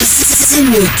The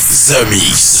Mix. The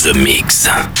Mix. The Mix.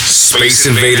 Space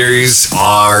Invaders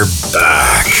are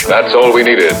back. That's all we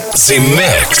needed. The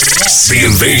Mix. The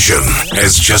invasion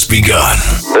has just begun.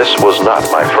 This was not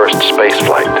my first space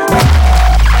flight.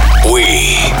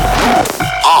 We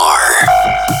are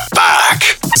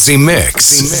back. The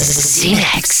Mix. The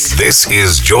Mix. This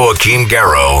is Joachim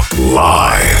Garraud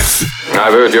live.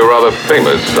 I've heard you're rather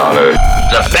famous, Arno.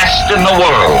 The best in the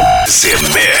world. The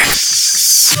Mix.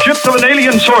 Ships of an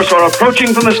alien source are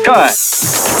approaching from the sky.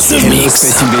 Hello,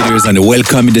 Space Invaders, and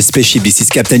welcome in the spaceship. This is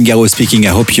Captain Garraud speaking. I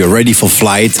hope you're ready for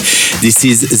flight. This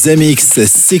is The Mix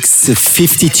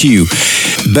 652.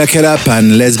 Buckle up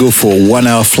and let's go for 1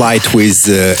 hour flight with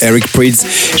Eric Prydz,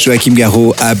 Joachim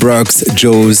Garraud, Abrox,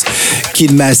 Jaws,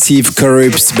 Kid Massive,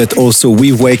 Corrupts, but also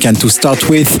We Wake. And to start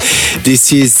with,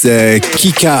 this is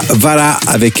Kika Vara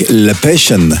avec La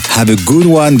Passion. Have a good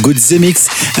one, good The Mix,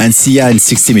 and see ya in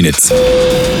 60 minutes.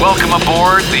 Welcome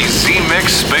aboard the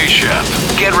Z-Mix spaceship.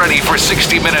 Get ready for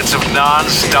 60 minutes of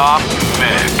non-stop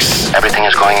mix. Everything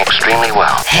is going extremely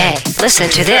well. Hey, listen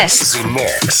to this.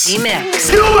 Z-Mix. Z-Mix.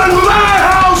 You in my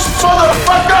house,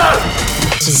 motherfucker!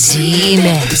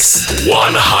 Z-Mix.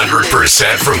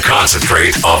 100% from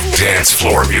concentrate of dance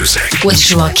floor music. With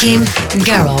Joachim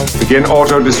Garraud. Begin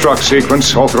auto-destruct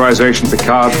sequence. Authorization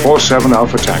Picard 47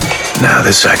 Alpha Tank. Now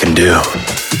this I can do.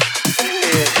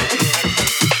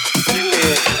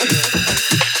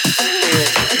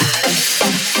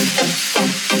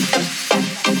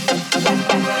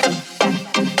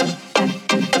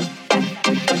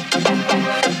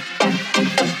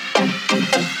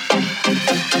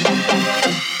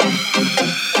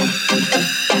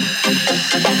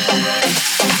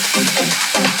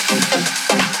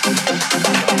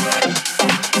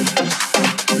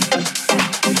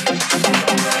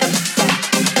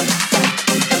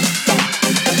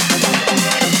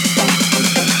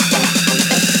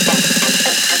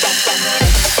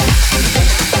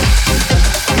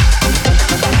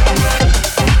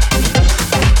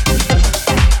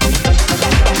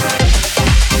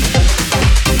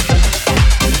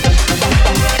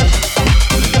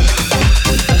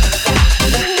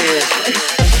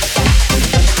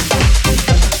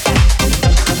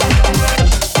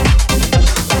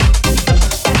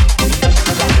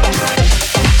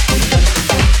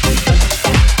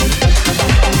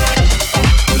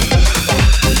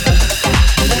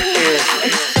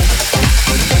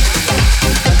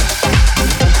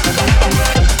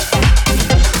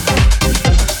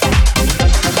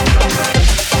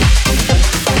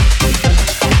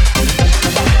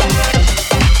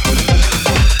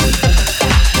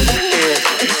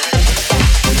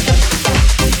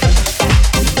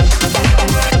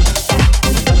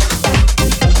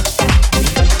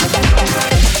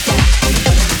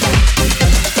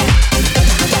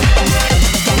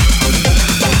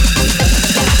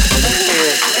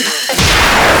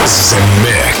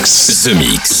 The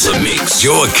Mix. The Mix.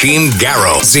 Joachim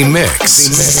Garraud. The Mix.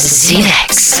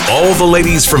 Z-Mix. All the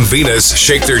ladies from Venus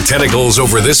shake their tentacles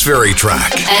over this very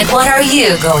track. And what are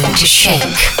you going to shake?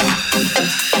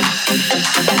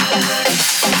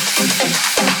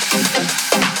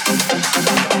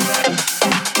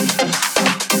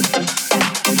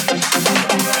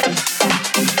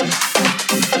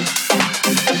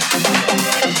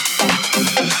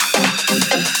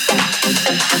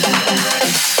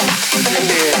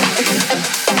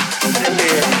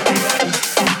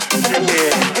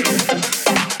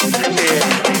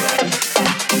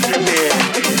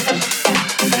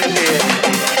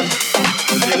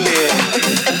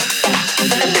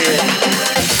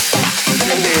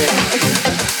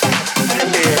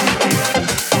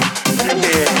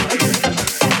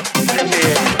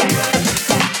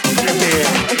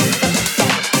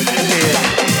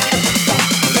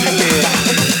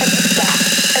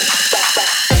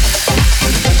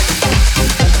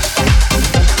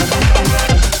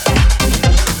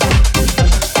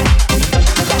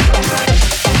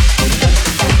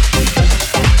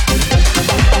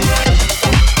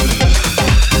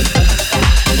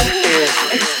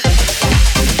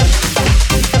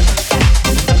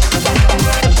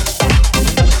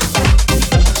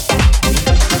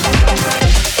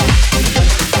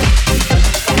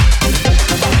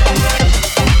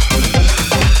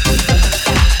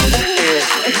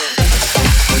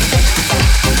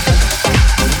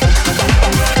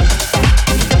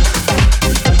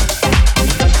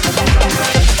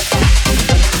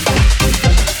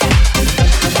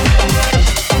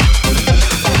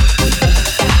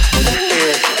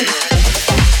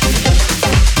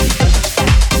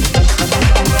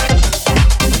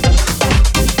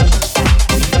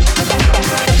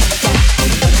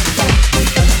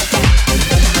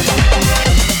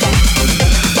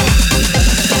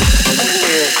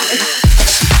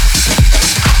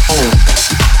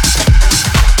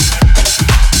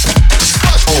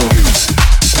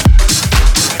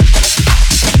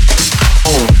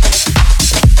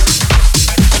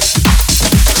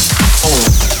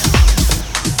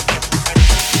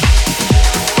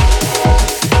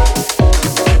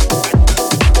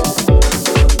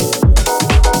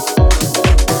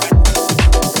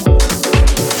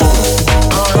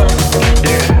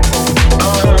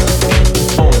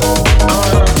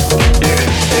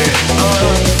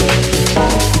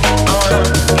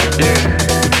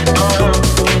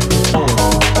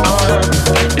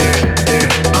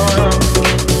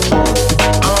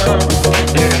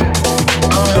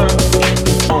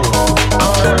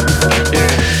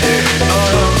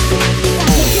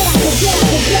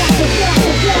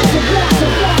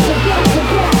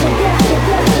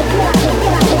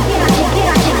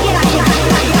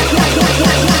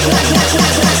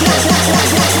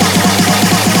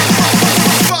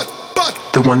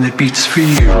 the one that beats for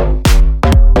you.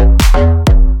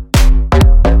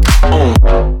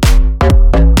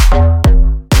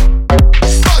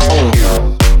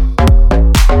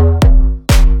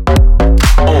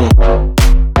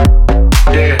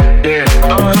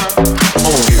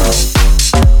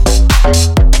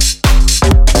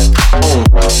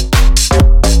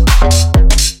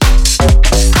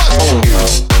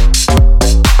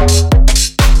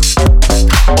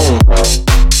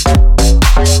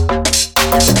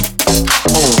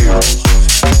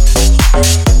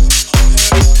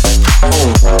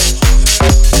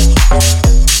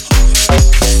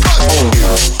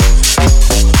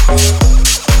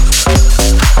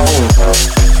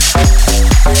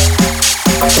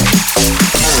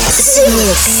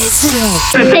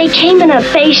 They came in a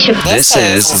spaceship. This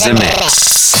is The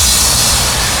Mix.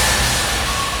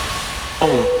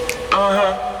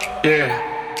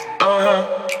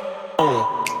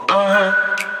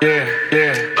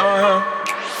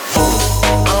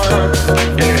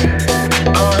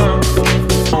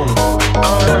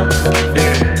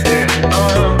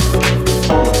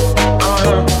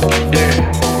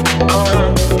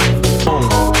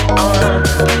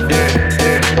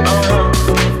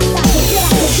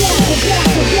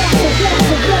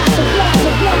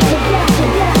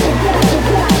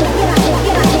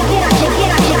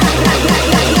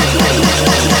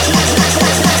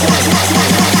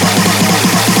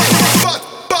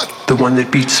 The one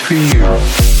that beats for you.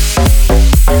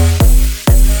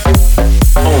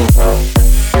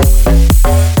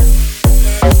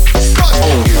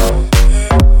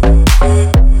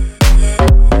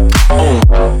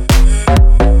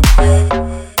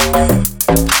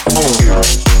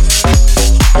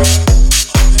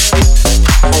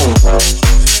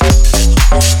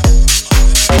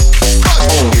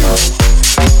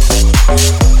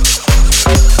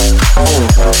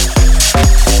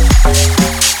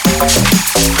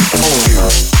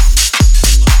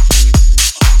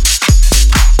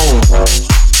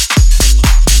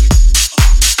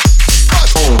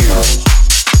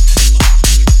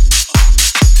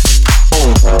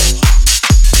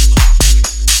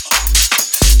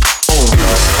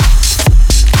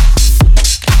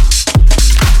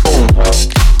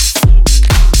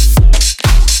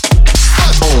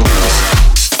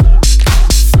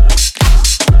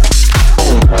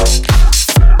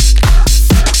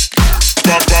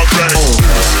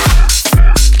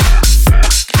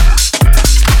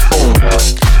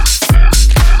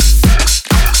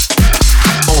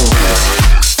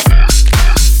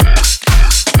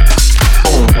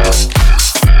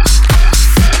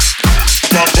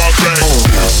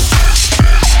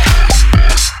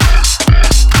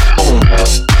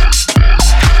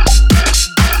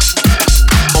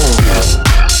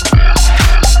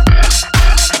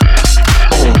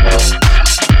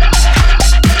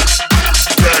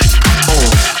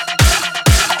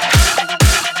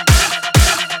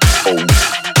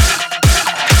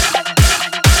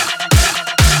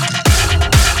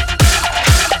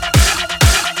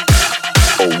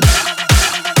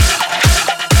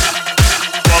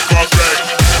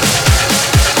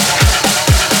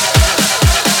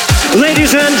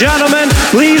 Ladies and gentlemen,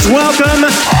 please welcome The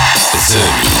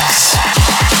Mix.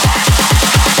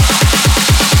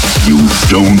 You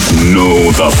don't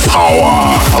know the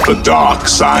power of the dark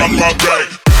side.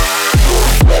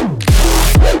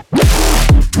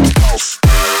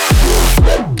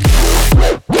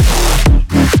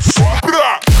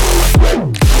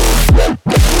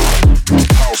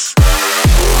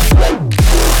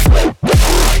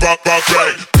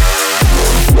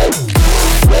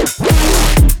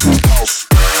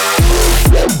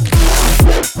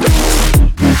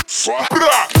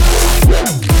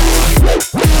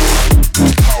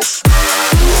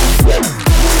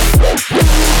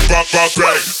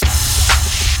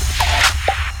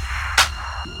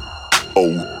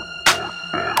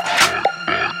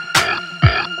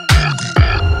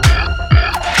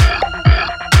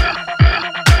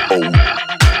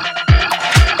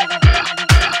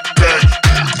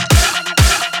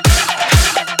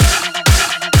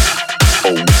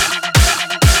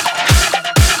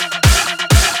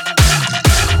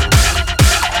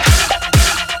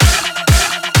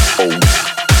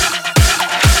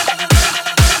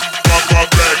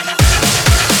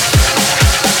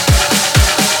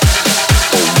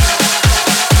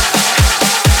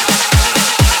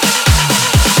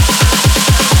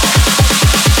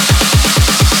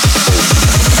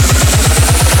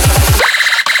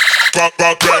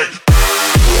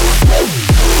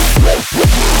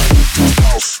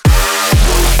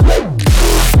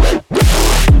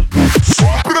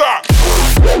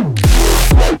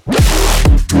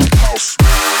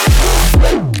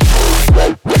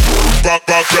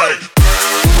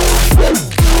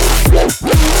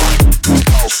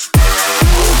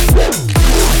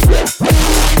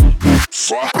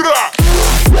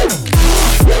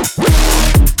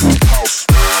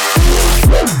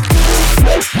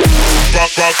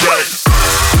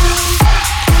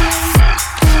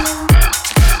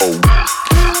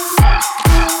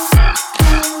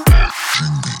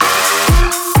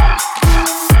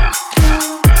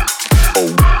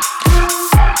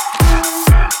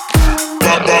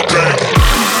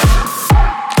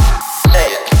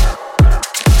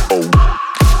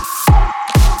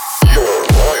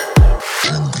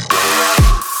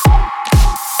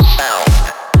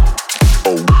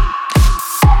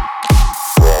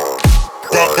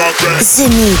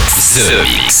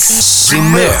 The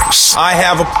Mix. I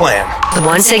have a plan.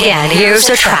 Once again, here's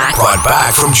a track brought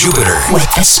back from Jupiter with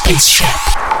a spaceship.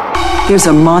 There's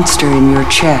a monster in your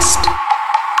chest.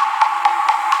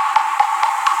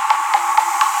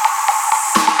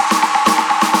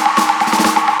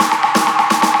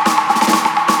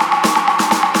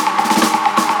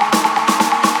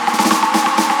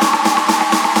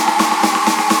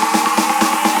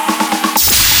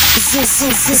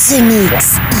 The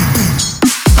Mix.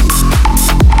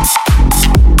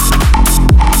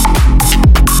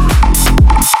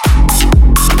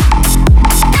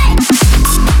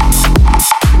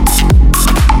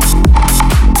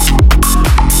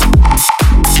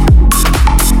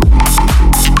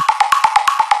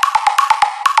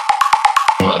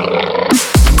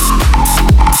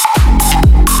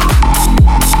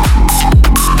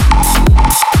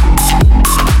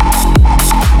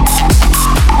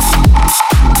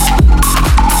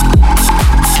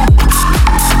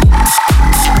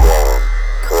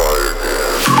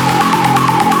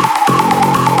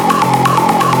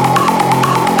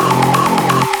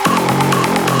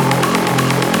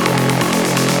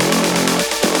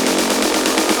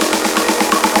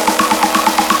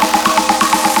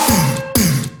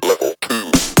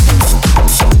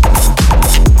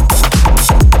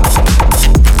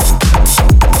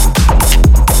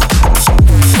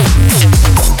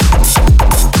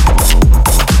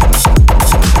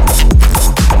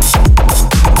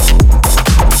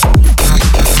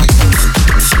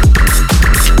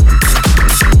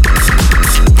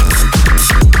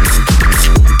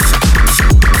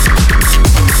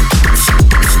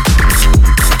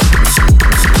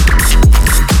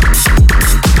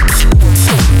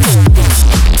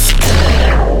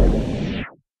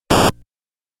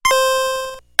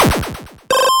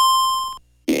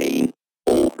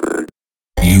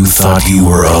 Thought you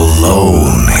were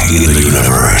alone in the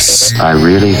universe. I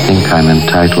really think I'm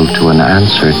entitled to an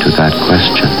answer to that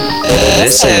question.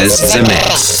 This is The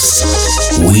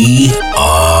Mix. We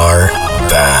are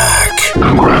back.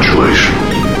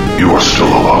 Congratulations. You are still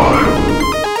alive.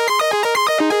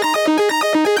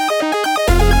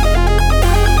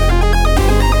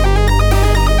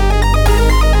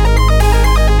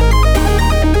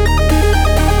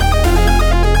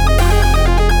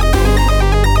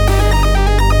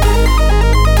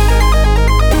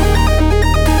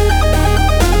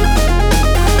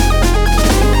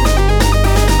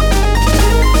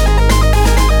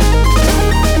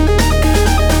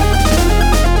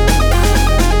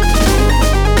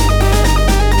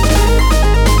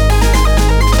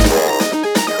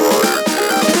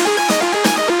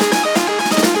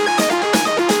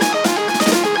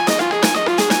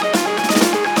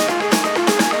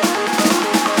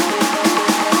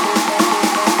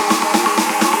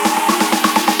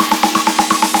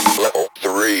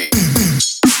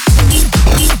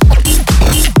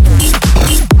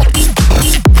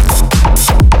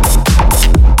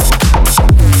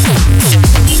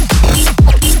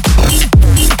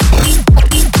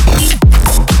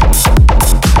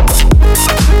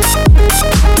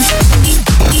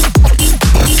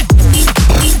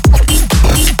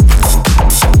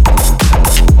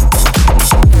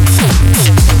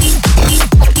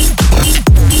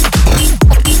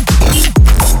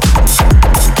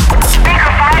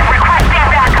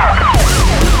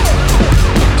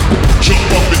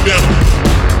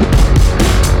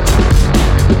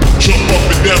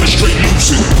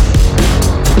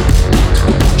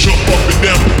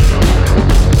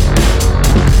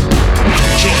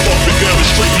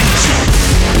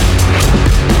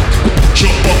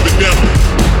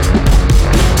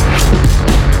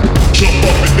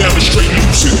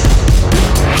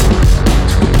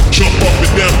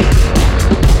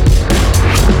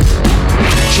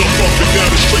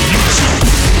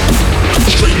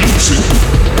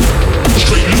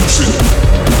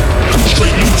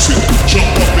 Straight loose it. Jump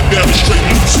up and down and straight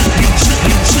loose it.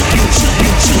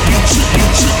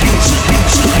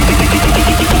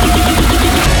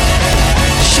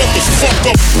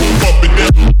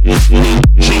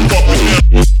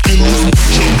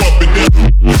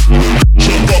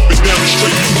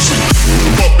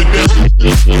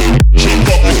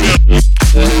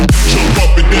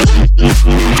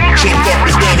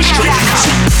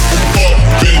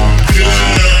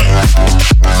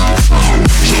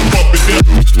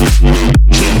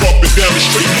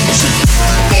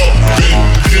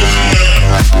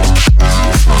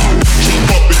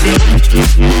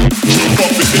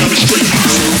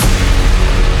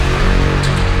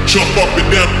 Jump up and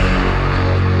down.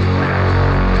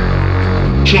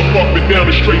 Jump up and down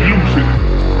and straight lose it.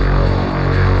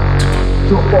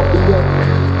 Jump up and down.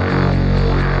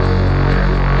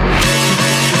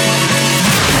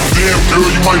 Damn girl,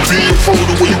 you might be a pro.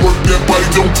 The way you work that body,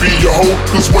 don't be a hoe.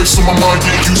 Cause waste on my mind,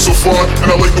 getting you so far.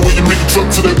 And I like the way you make it drop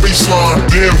to that baseline.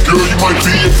 Damn girl, you might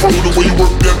be a pro. The way you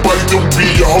work that body, don't be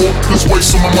a hoe. Cause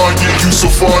waste on my mind, getting you so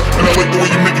far. And I like the way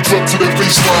you make it drop to that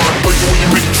baseline. Like the way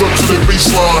you make it drop to that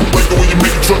baseline. Like the way you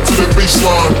make it drop to that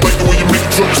baseline. Like the way you make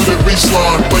it drop to that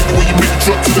baseline. Like the way you make it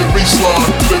drop to that baseline.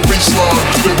 To that baseline,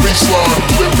 to that baseline,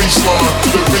 to that baseline,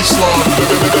 to that baseline.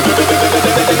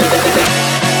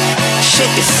 Shut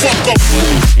the fuck up.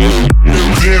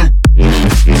 Damn.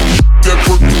 That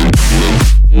work.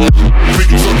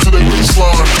 Make it up to that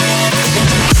baseline.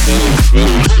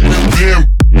 Damn.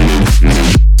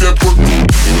 That work.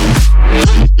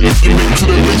 You make it to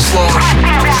that baseline.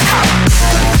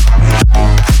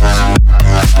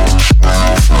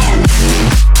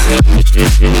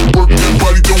 Work that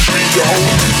body, don't be a hoe.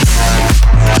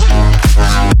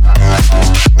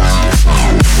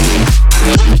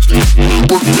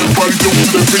 Work that body, don't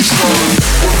to that baseline.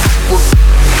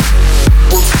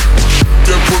 Work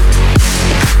that work.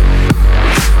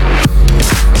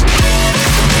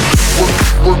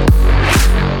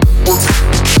 Work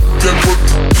that work.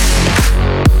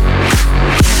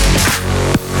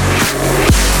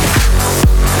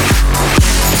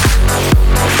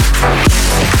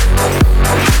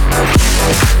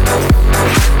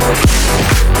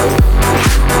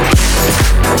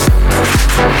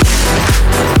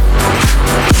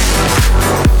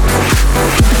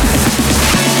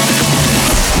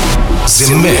 The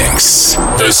Mix,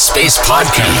 the Space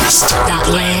Podcast that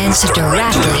lands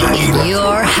directly in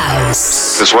your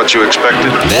house. Is this what you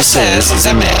expected? This is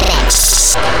The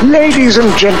Mix. Ladies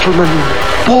and gentlemen,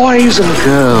 boys and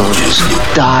girls,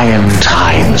 dying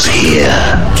times here.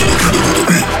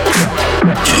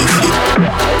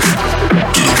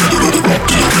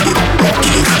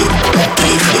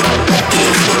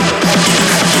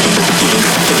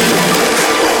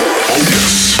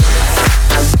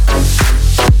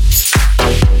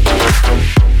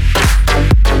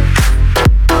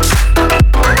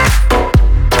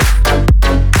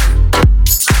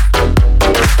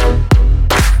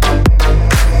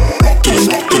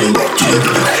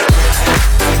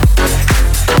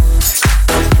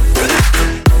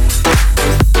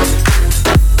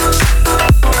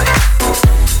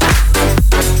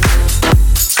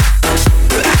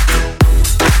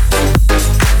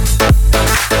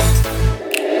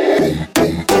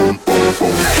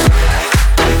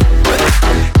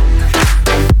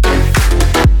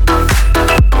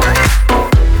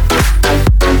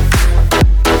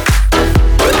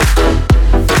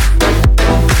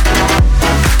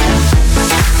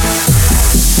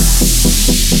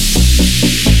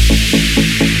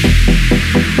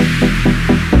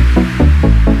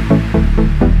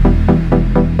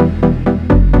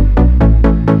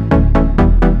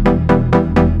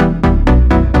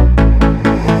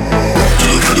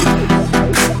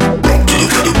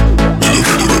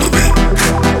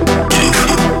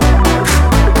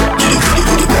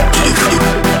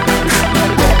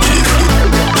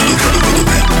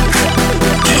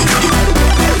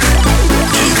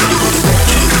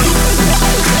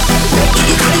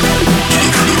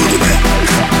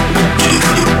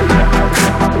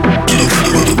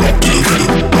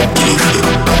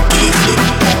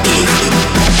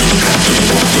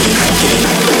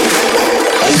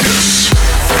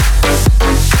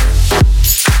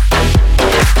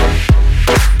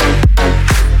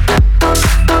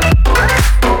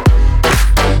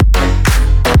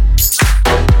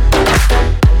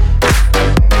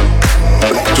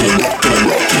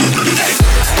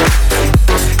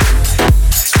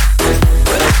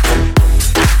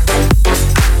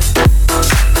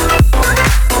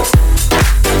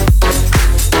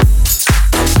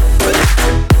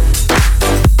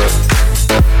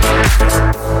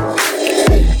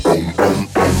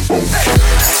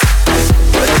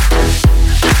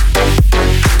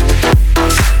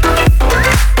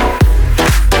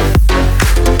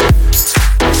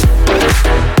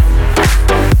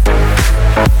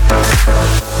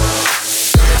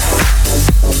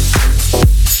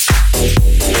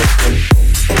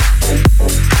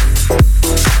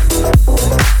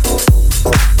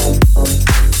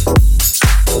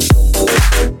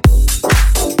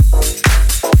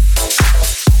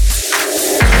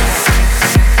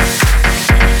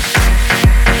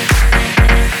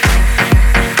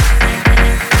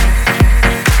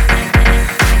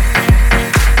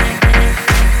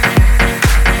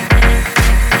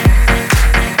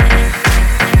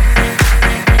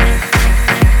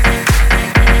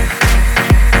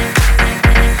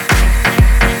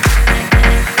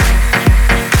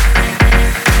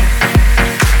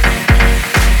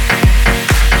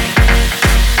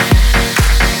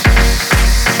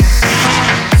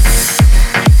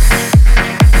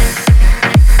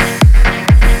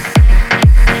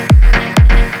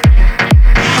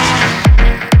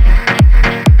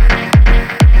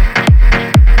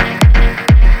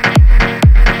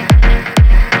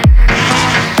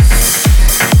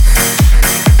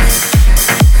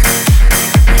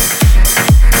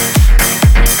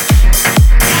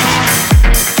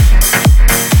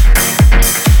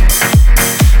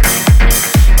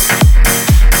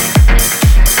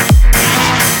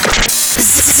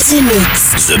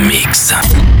 Mix.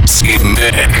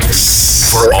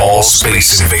 Z-Mix. For all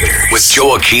Space Invaders. With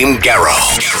Joachim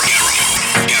Garraud.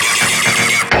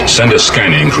 Send a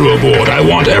scanning crew aboard. I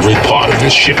want every part of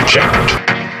this ship checked.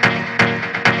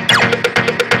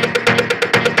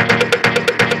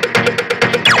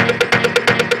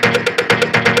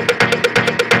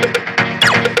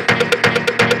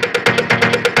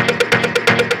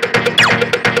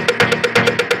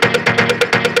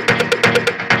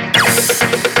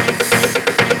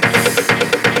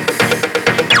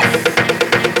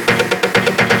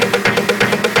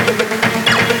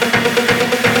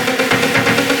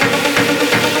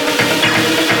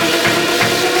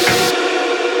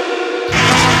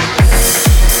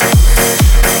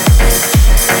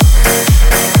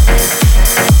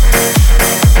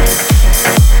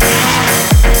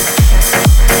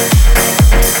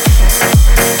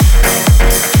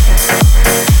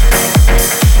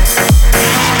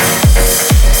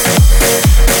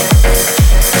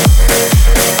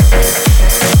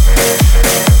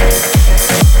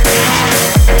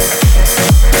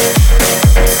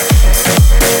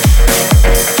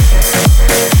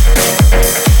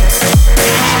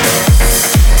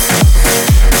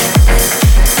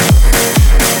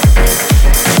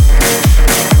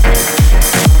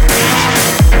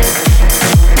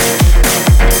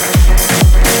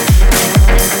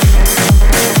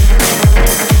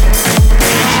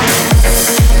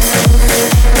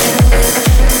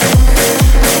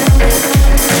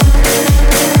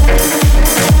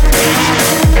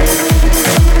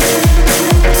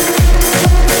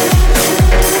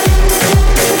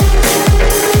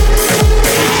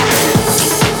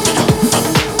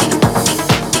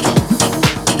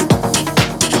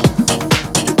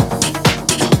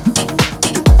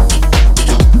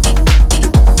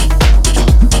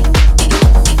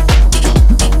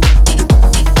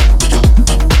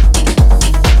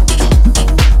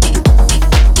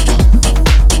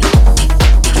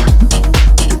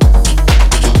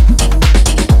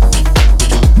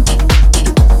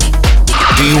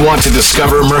 Want to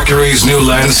discover Mercury's new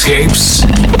landscapes?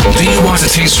 Do you want to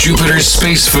taste Jupiter's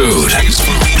space food?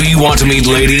 Do you want to meet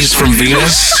ladies from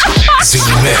Venus?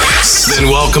 Z-Mix. Then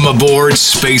welcome aboard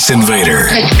Space Invader.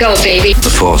 Let's go, baby. The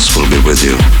Force will be with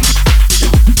you.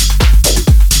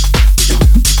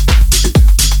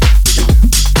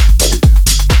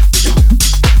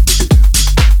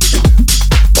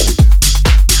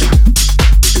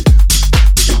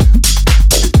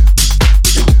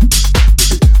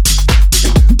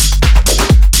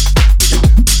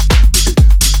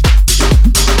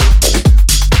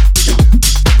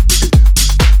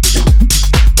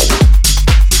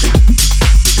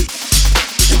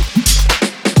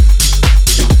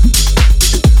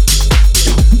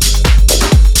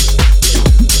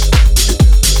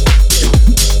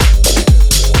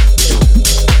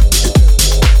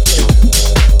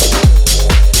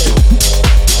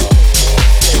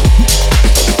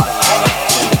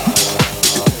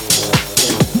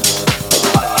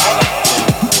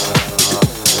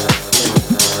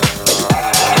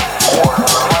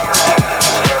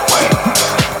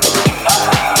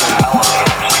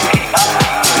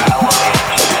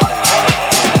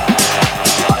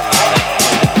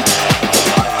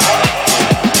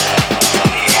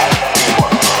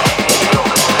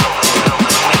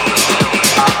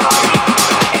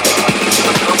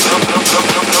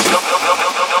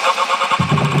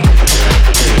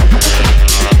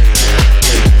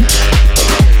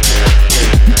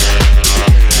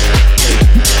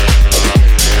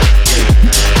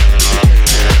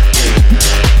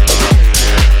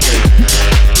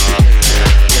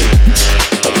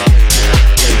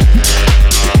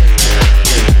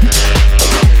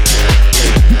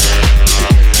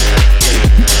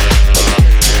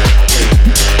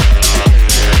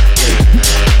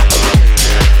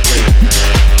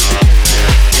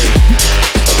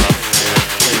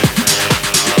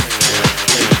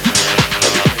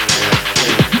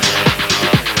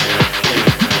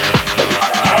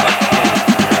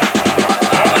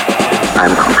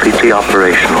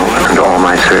 Operational and all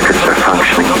my circuits are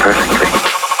functioning perfectly.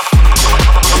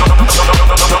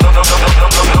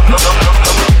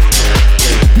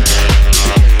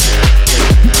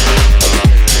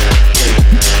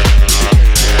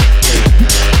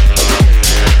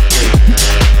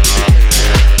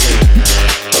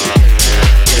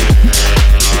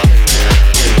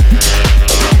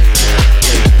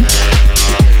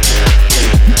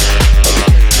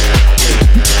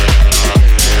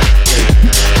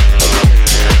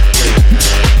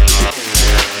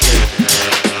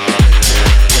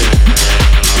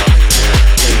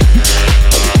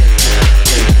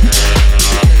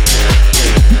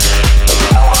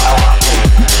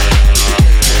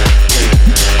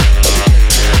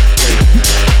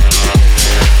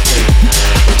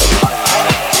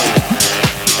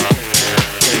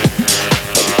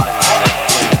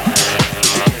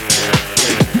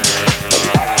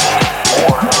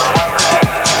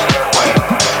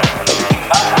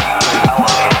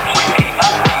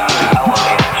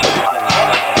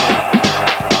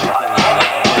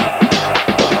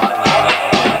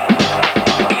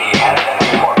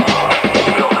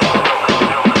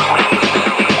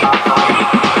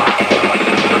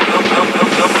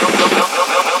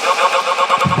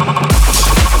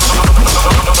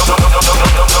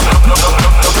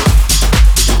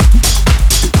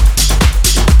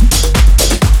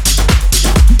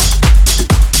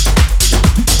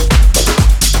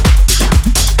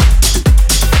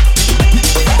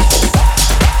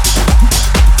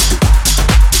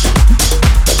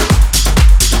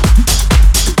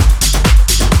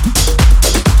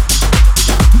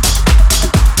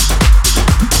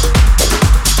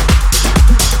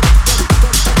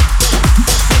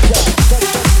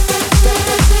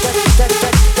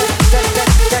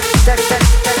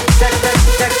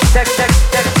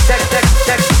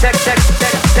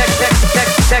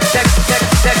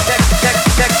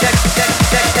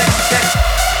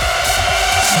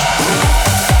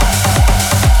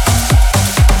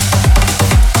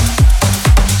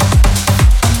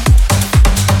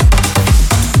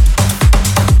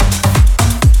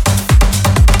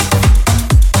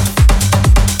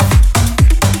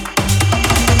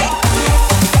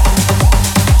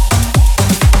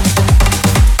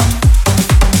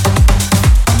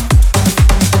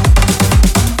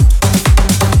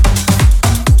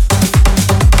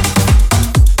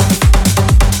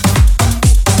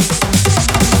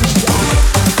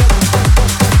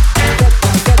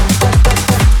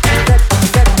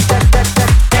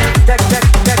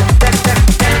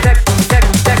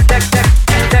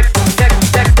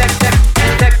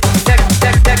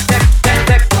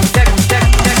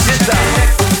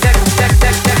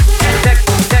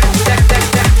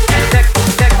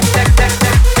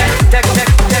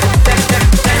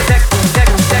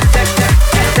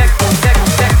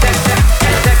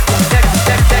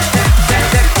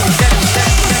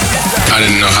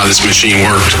 This machine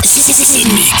worked.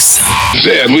 Mix.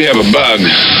 Zed, we have a bug.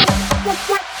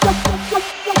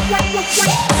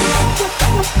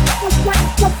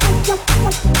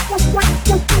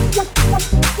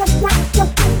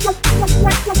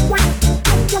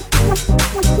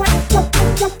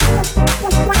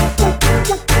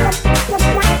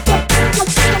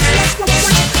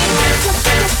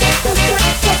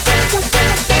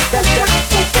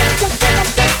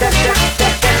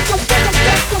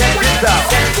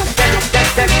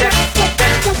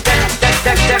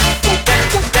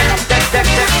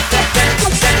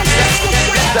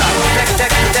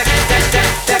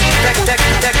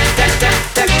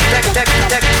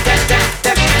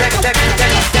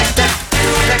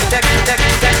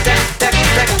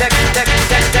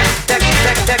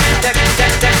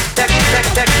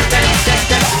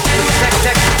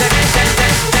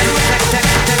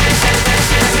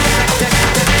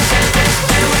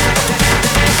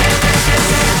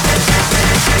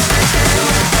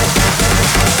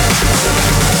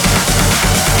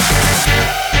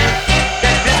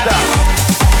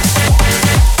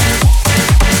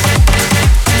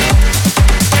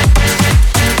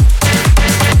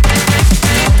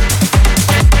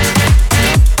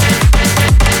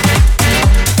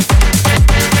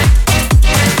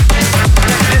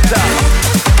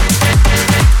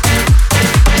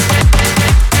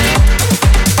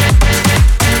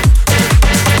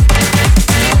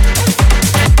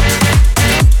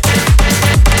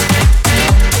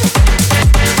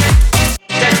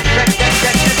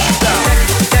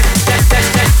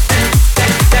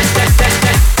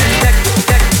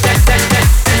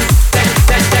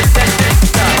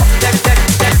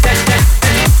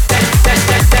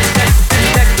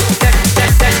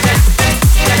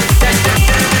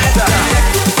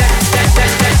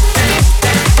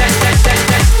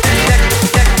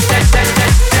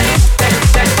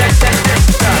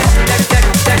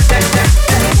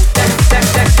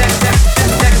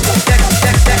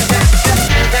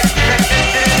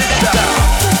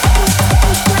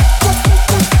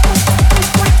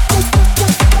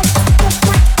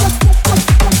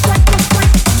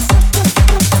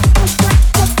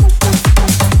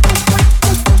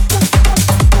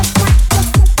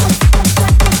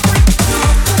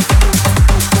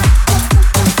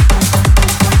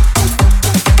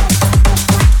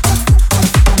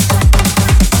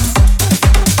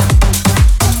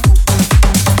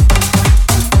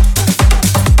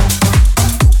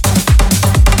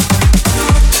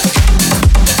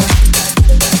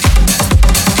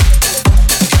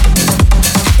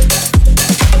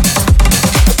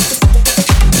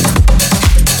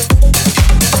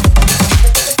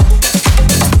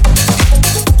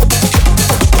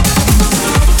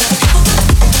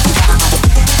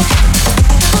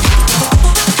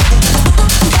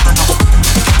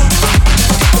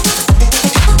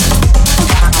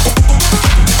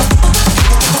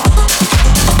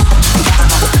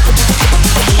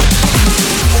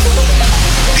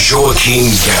 Joaquin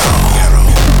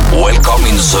Garraud. Welcome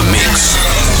in the mix.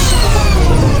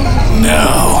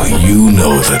 Now you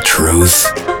know the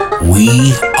truth.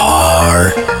 We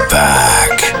are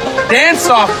back. Dance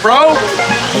off, bro.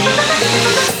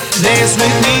 Dance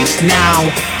with me now.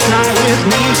 Not with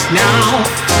me now.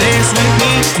 Dance with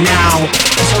me now.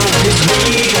 Talk with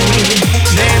me.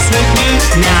 Dance with me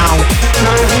now.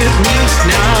 Not with me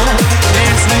now.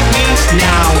 Dance with me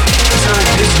now. Talk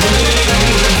with me.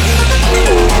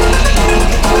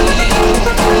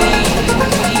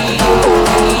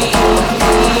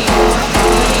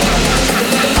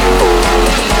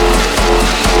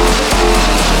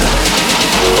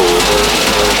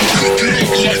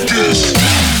 Like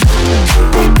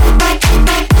this.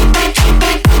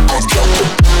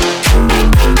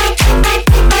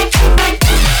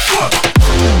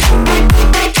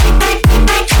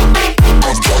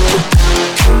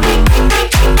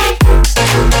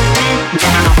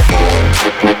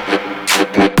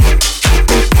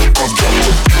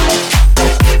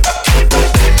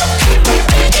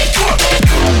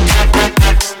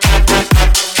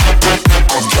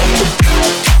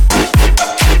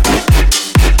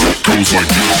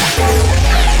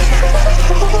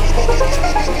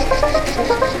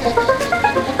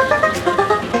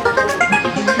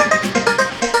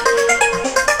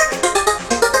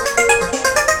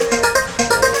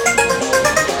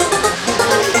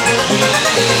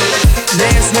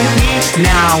 Dance with me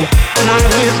now. Fly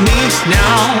with me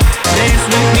now. Dance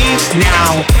with me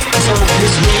now. So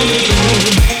this way.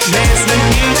 Dance with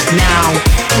me now.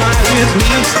 Fly with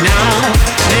me now.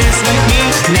 Dance with me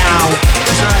now.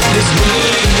 Try this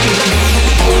way.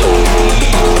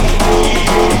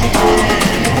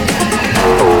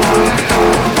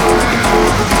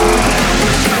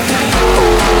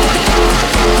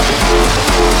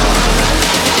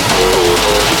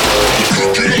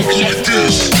 Like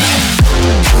this.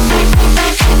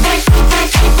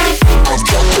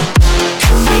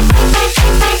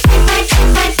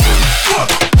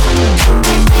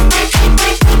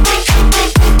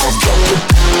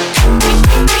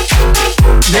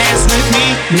 Dance with me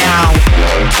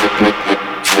now.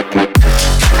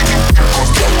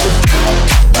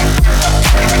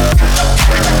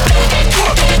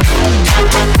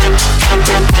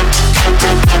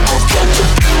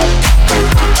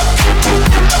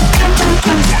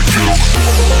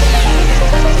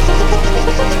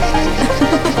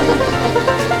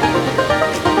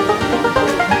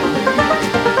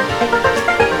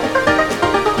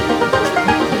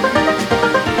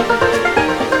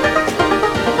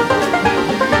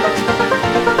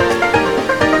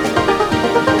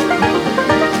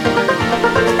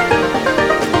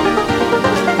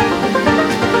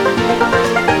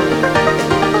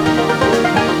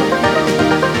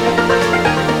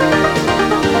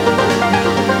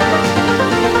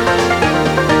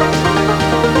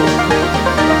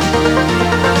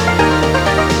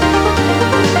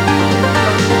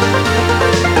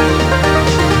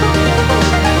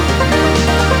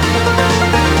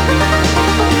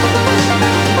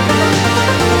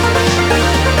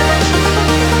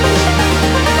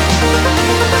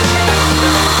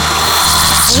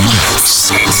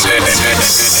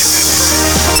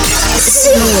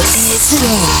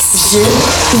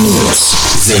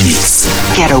 The Mix.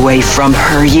 Get away from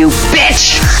her, you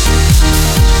bitch!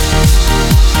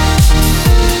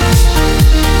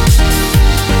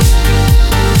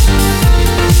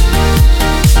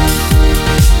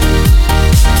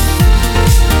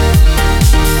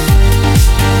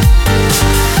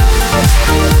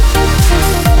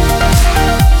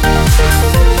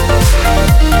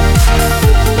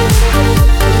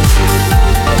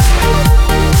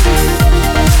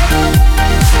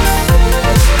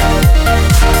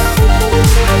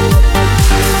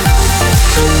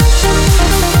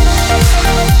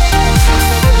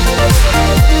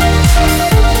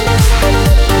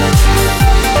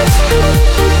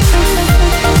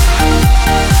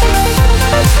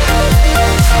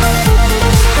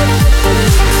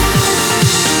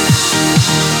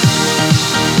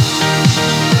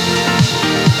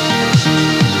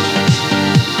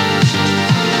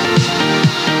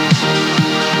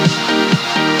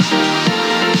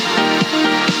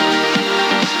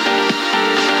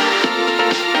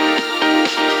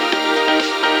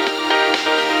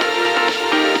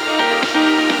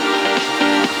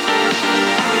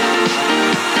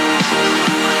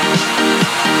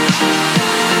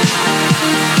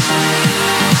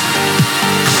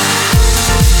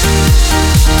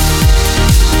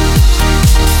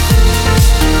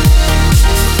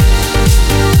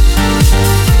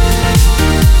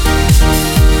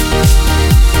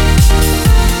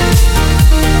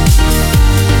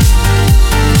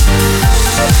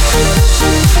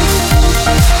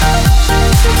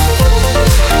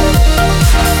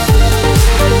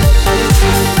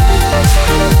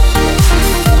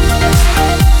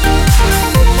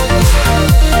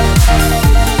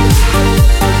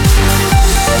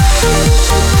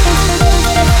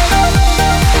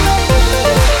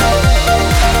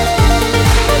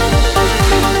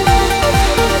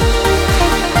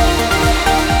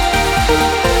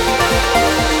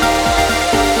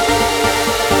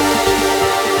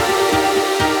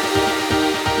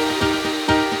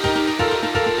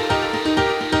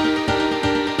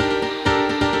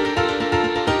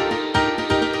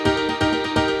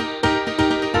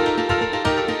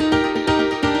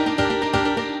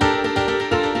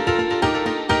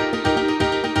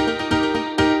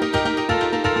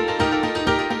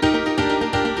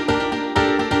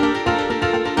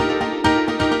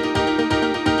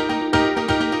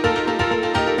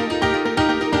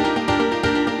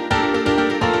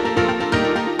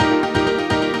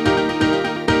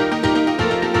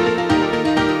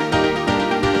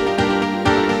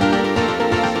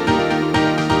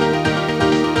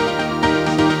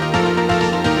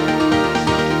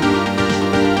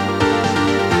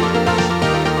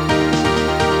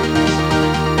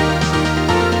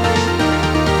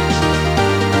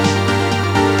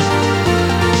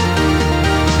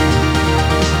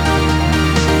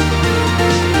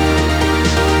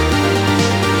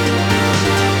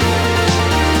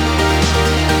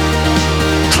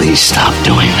 Please stop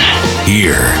doing that.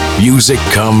 Here, music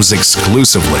comes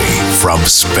exclusively from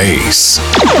space.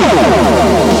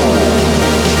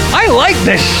 I like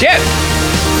this shit.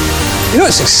 You know,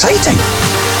 it's exciting.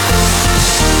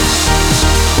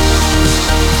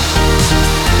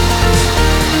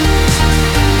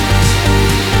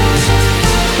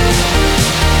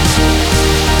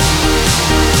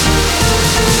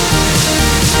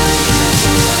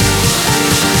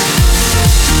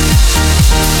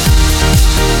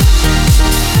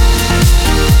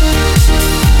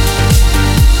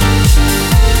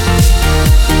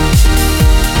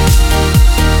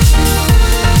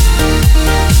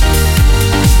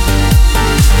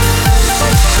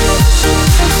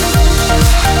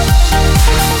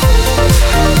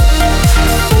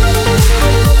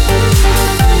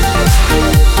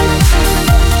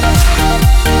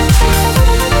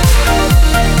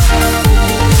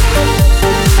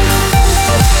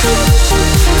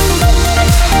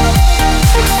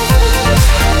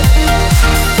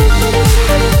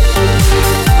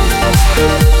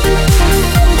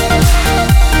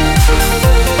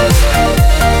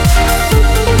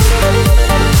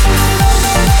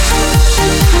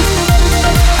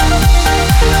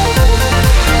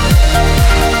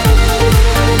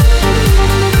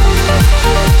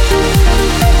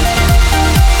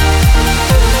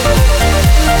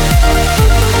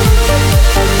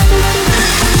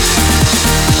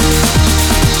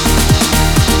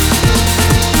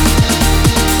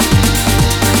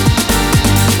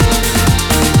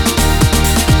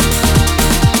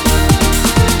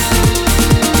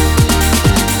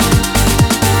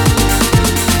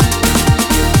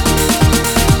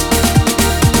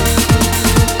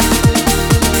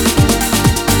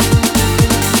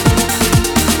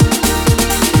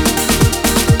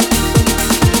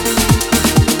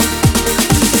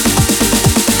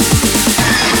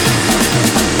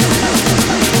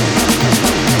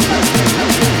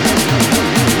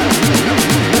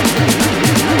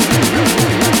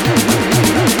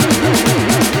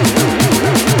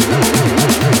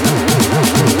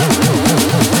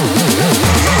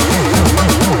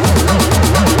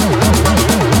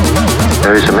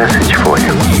 There is a message for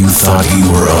you. You thought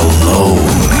you were alone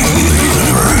in the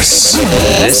universe.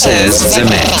 This is The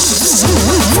Mix.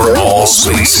 For all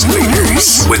space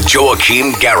invaders with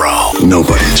Joachim Garraud.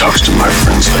 Nobody talks to my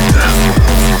friends like that.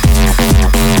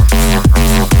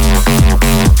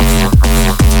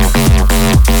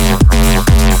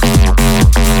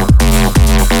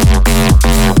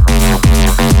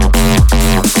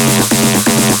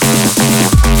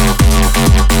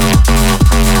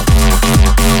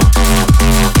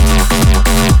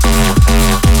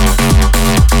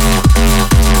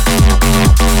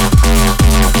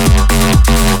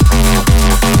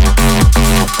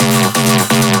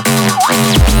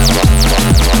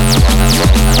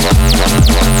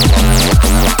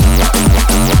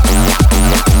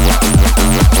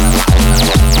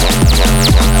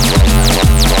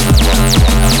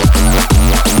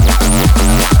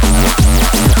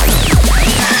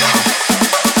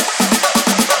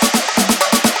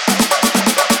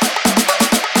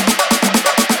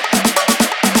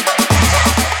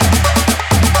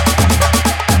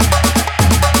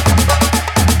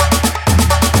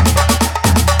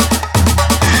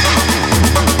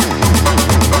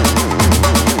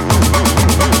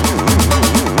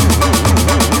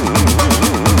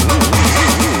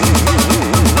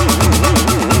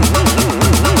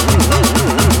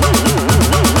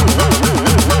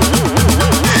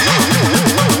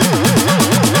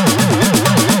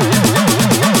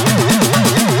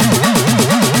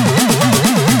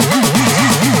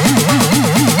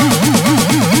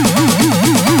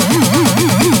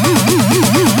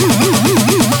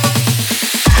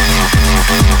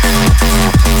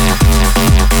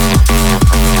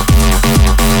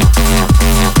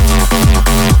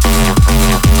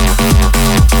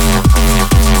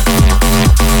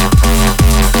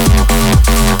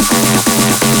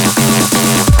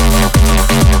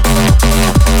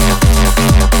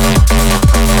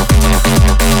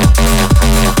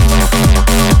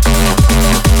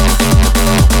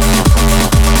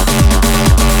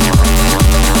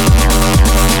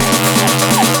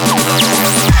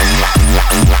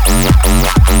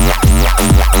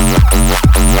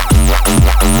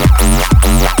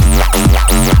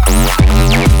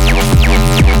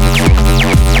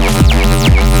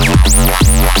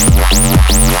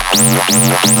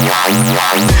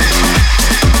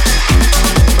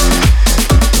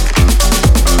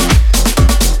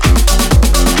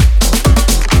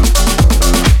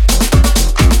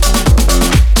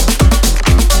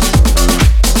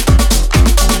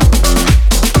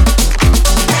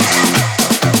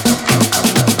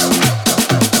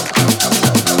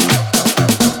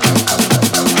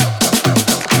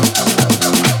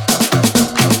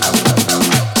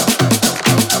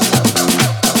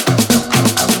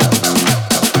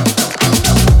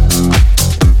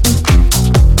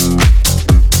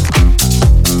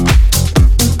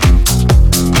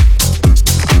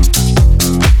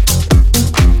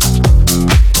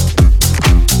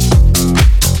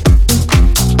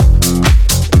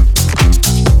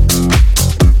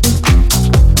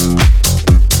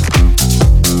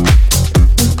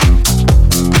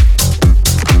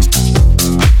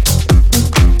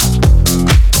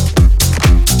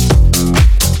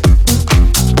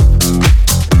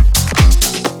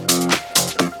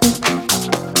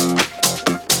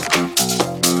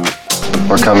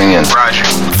 coming in. Roger.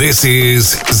 This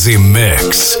is The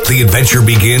Mix. The adventure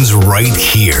begins right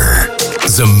here.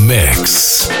 The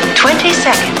Mix. 20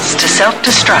 seconds to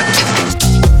self-destruct.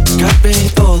 Got ready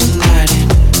for the lighting.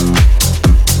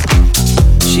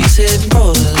 She's hitting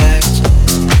for the lights.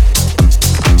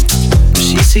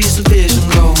 She sees the vision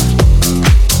going.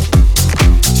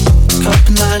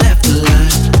 Cupping line after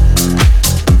line.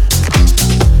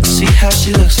 See how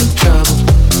she looks in trouble.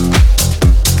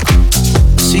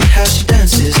 See how she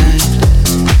dances and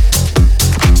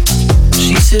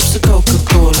she sips the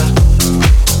Coca-Cola.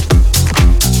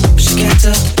 But she can't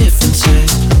tell the difference, eh?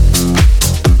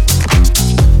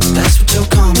 That's what you're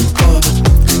coming for, but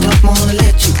I don't wanna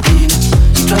let you in.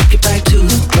 You drop your back to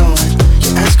the floor and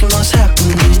you're asking what's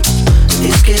happening.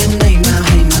 It's getting late now,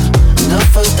 hey now.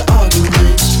 Enough of the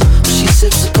arguments. She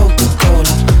sips the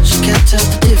Coca-Cola. She can't tell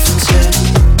the difference, yeah.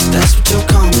 That's what you're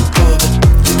coming for,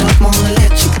 but I don't wanna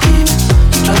let you in.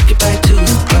 You drop your back to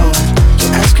the floor and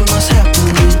you're asking what's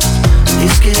happening.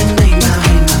 It's getting late now,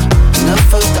 hey now.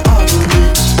 Enough of the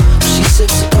arguments. She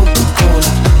sips the Coca-Cola.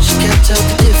 She can't tell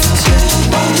the difference, yeah.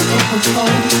 She can't tell the difference,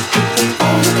 yeah.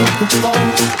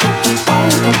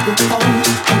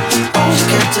 She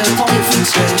can't tell the difference,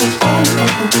 yeah.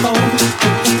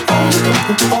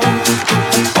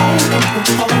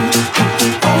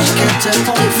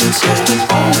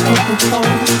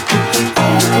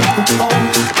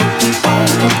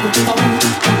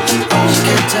 She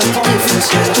can't tell the difference,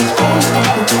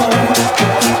 yeah.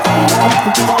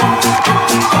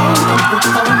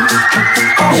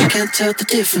 She can't tell the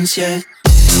difference, yeah.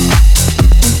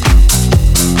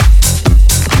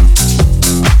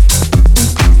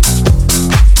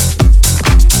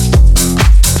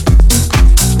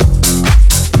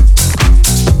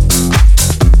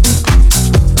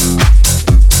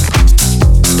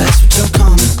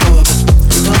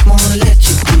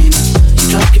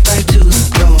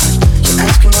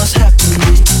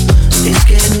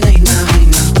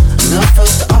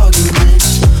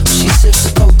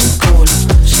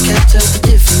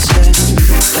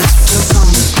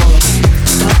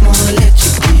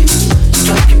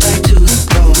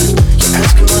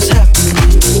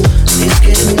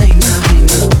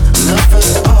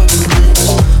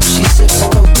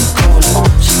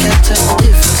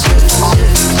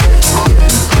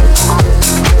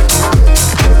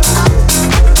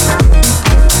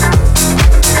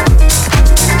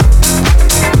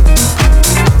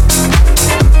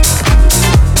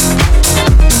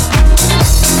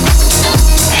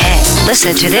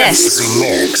 Listen to this.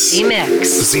 Z-Mix. Z-Mix.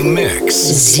 Z-Mix.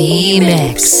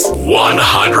 Z-Mix.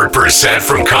 100%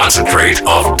 from concentrate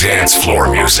of dance floor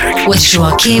music. With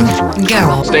Joachim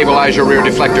Garraud. Stabilize your rear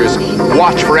deflectors.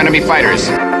 Watch for enemy fighters.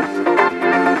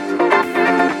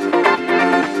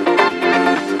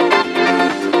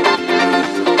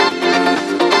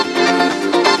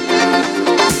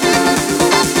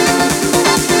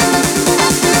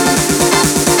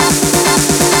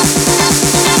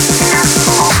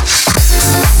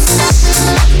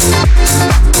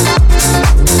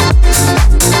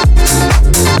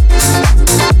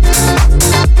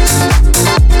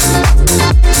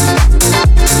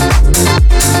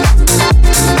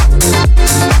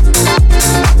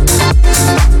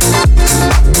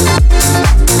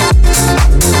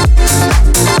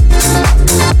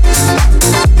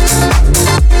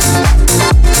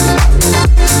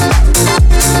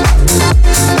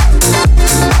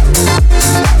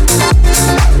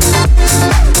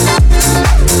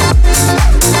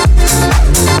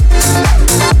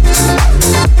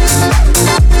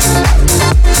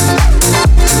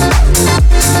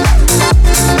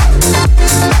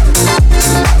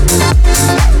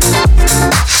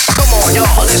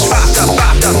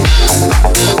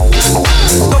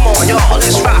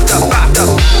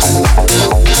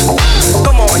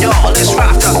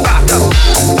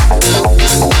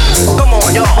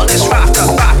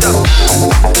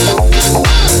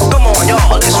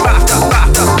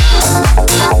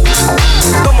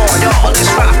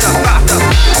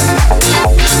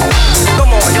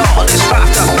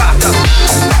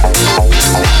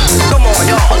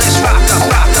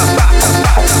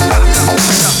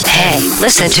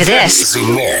 Listen to this.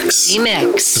 Z-Mix.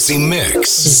 Z-Mix. Z-Mix.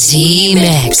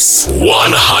 Z-Mix.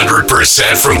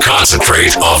 100% from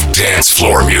concentrate of dance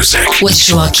floor music. With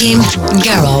Joachim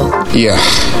Garraud. Yeah,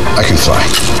 I can fly.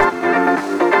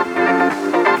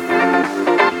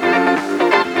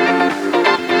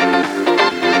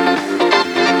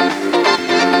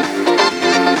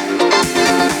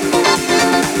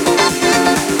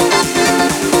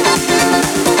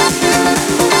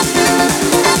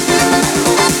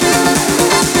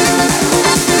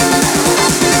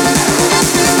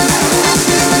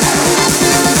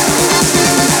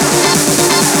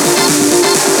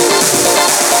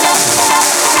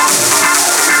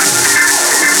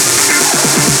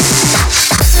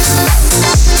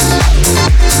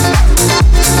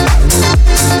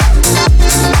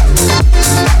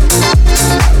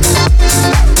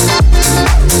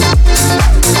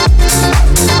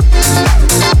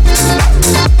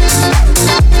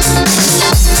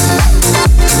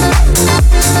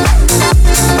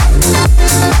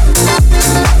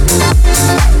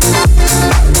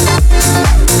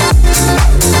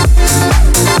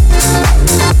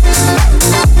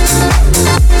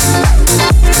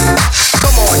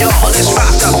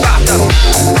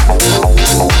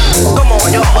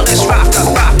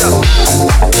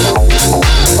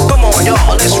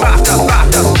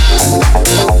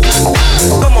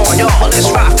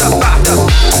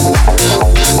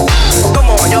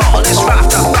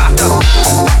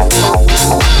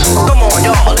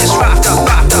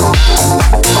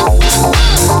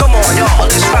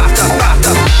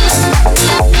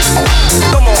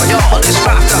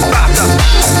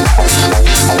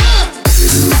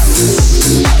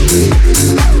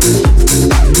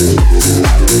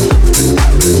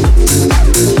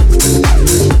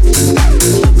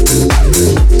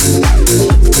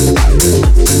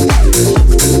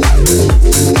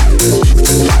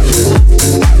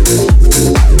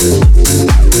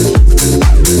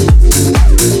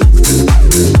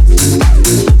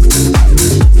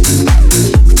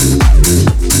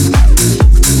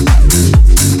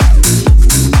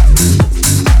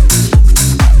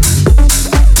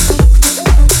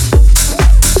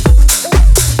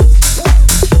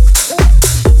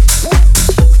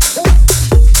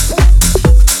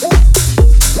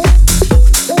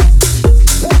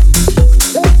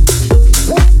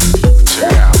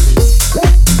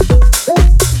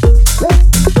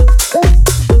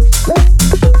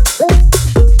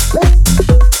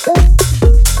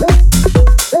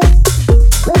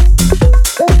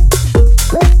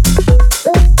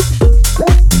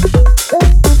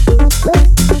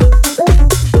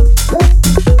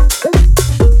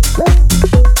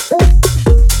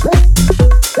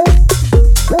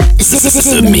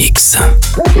 The Mix.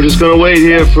 We're just gonna wait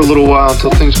here for a little while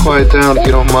until things quiet down, if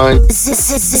you don't mind.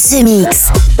 The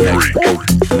Mix.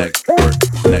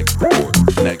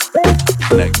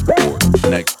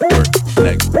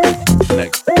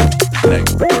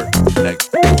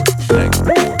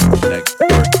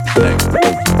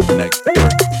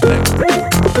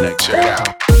 Check it out.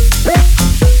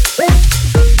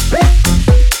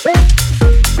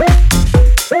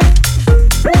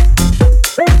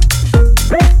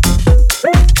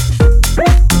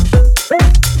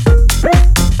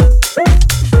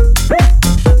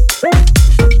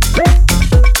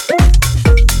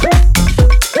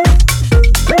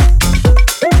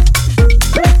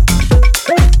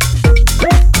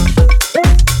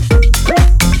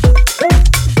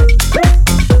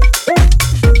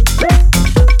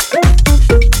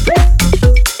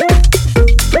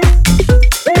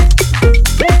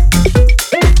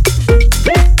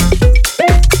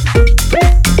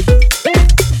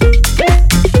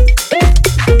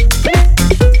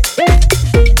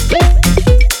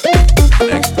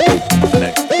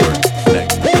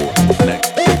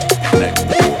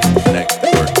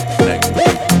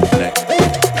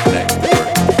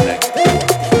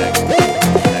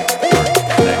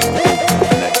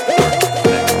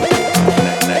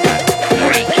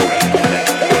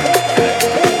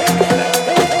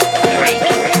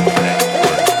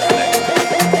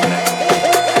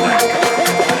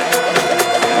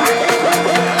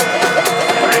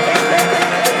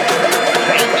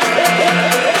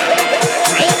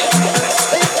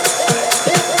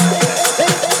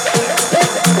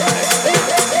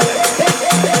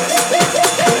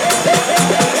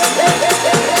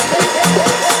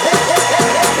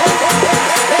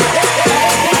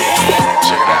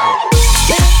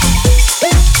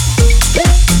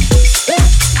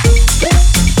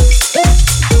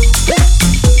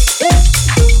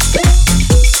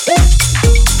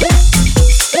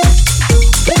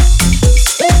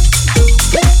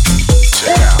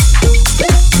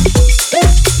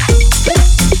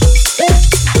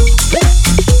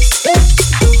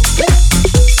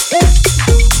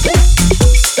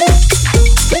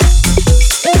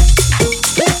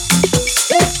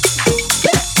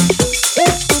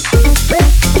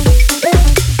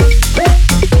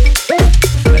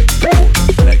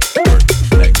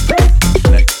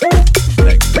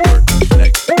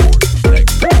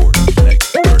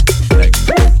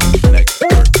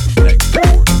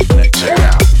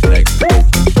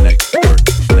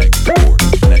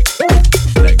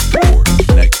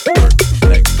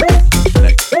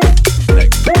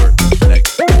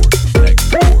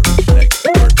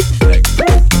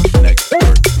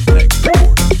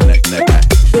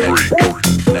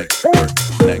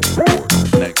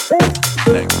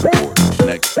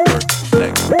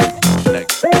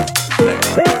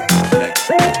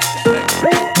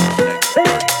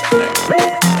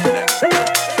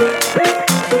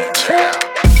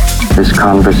 This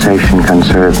conversation can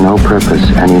serve no purpose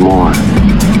anymore.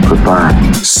 Goodbye.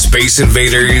 Space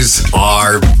Invaders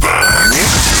are back.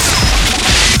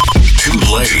 Too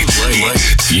late.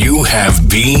 You have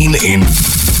been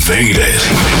invaded.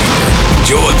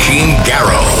 Joaquin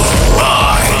Garrow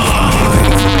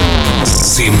live.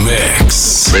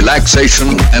 Z-Mix. Relaxation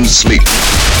and sleep.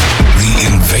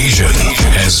 The invasion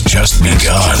has just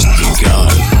begun.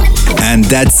 And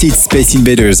that's it, Space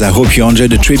Invaders. I hope you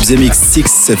enjoyed the trip. The Mix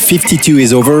 652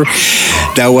 is over.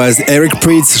 That was Eric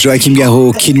Prydz, Joachim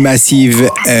Garraud, Kid Massive,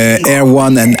 Air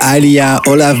One and Alia,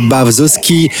 Olaf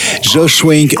Bawzowski, Josh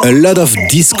Wink, a lot of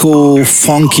disco,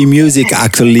 funky music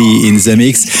actually in The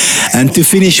Mix. And to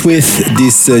finish with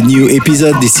this new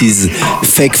episode, this is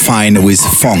Fake Fine with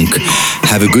Funk.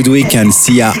 Have a good week and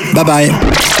see ya. Bye-bye.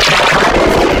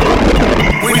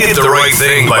 We did the right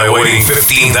thing by waiting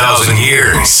 15,000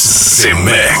 years.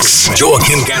 Z-Mix.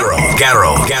 Joaquin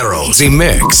Garraud.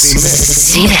 Z-Mix.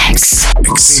 Z-Mix.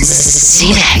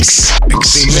 Z-Mix.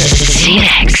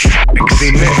 Z-Mix.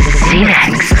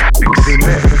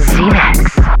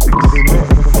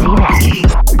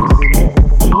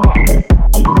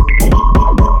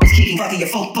 Keep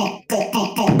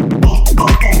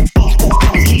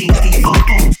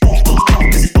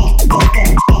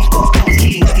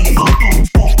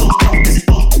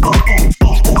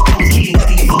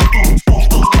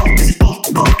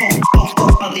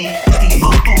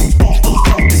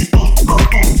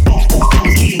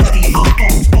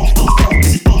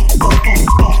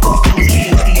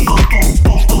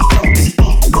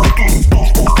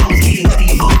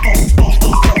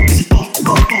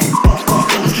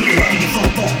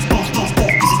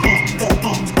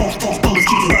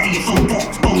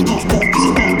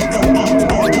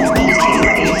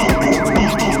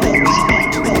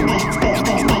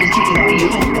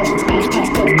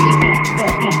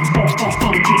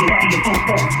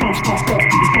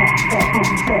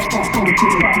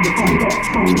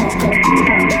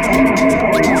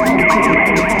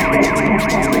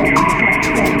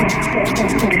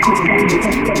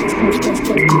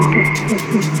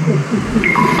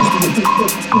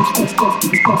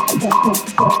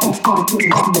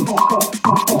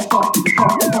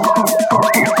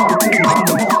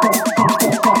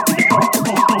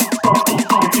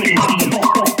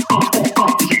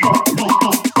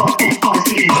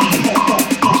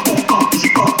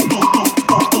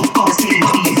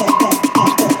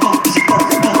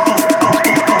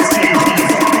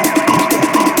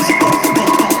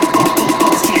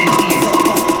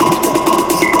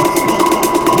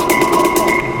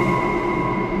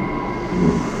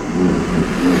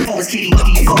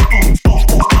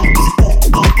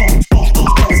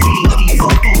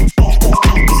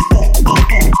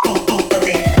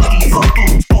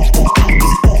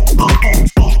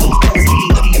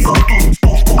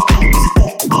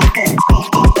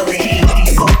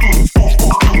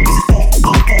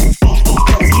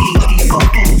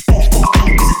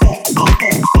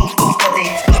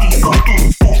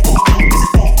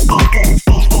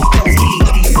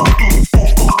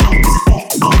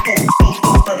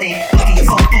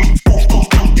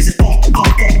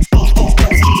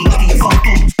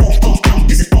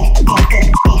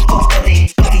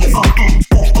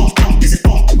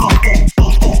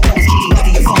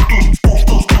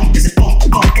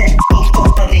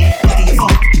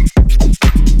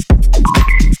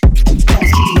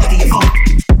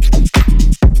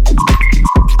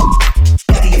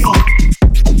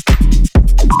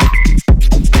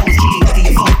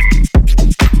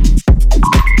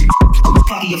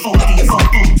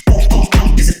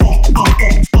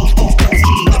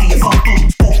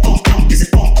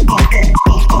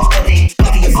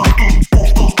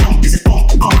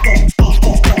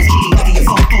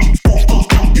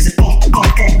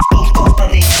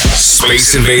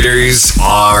Space Invaders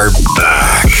are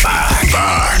back.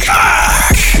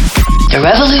 The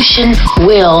revolution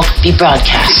will be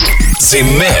broadcast. The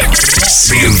mix.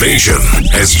 The invasion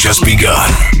has just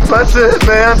begun. That's it,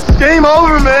 man. Game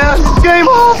over, man.